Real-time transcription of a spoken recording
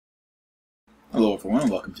Hello everyone, and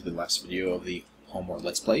welcome to the last video of the Homeworld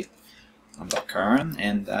Let's Play. I'm DarkChiron,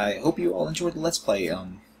 and I hope you all enjoyed the Let's Play.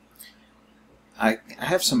 I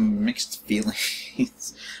have some mixed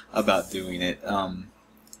feelings about doing it.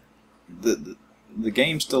 The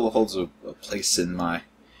game still holds a place in my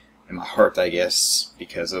heart, I guess,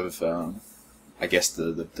 because of I guess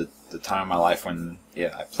the time of my life when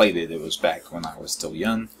I played it. It was back when I was still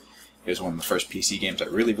young. It was one of the first PC games I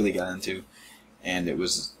really got into, and it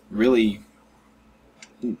was really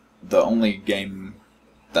the only game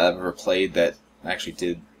that I've ever played that actually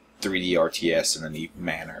did 3D RTS in a neat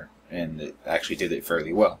manner, and it actually did it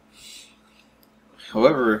fairly well.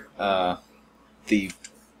 However, while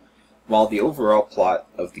the overall plot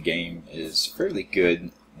of the game is fairly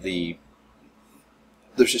good, there's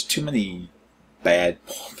just too many bad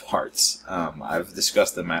parts. I've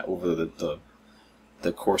discussed them over the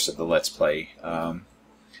course of the Let's Play,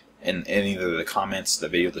 in either the comments, the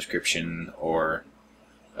video description, or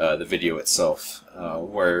the video itself,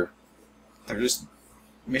 where they're just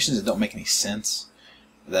missions that don't make any sense,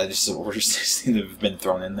 that just seem to have been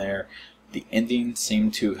thrown in there. The ending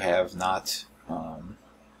seemed to have not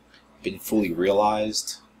been fully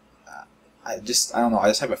realized. I don't know, I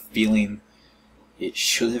just have a feeling it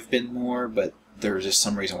should have been more, but there was just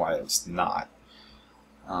some reason why it's not.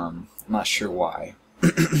 I'm not sure why.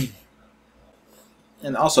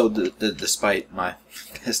 And also, despite my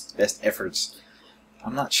best efforts,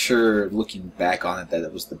 I'm not sure, looking back on it, that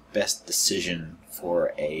it was the best decision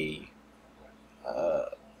for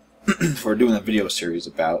for doing a video series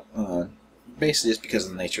about. Basically, just because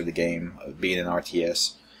of the nature of the game, of being an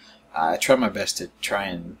RTS. I tried my best to try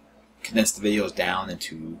and condense the videos down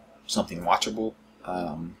into something watchable,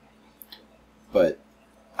 but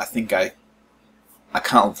I think I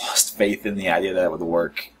kind of lost faith in the idea that it would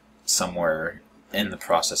work somewhere in the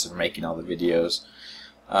process of making all the videos.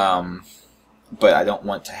 But I don't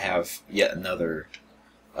want to have yet another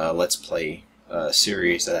Let's Play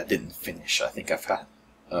series that I didn't finish. I think I've got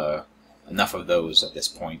enough of those at this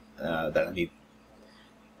point that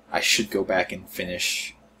I should go back and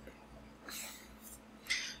finish.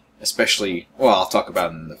 Especially, well, I'll talk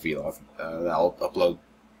about it in the video that I'll upload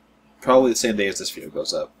probably the same day as this video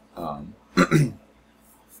goes up.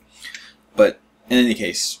 But in any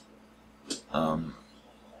case, game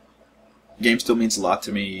still means a lot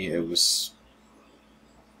to me.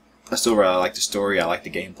 I still really like the story. I like the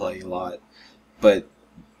gameplay a lot, but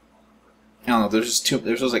I don't know. There's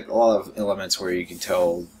just like a lot of elements where you can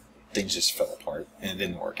tell things just fell apart and it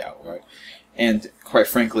didn't work out right. And quite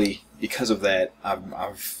frankly, because of that,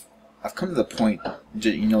 I've come to the point,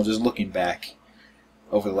 just looking back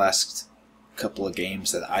over the last couple of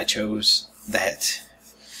games that I chose, that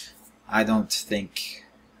I don't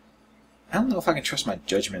know if I can trust my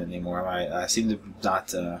judgment anymore. I seem to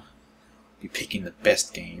not be picking the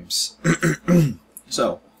best games.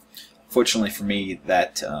 So, fortunately for me,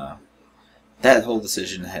 that whole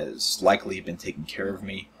decision has likely been taken care of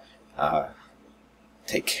me,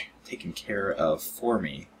 taken care of for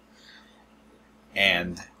me,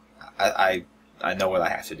 and I know what I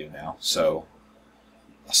have to do now. So,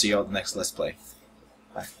 I'll see you all at the next Let's Play.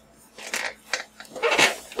 Bye.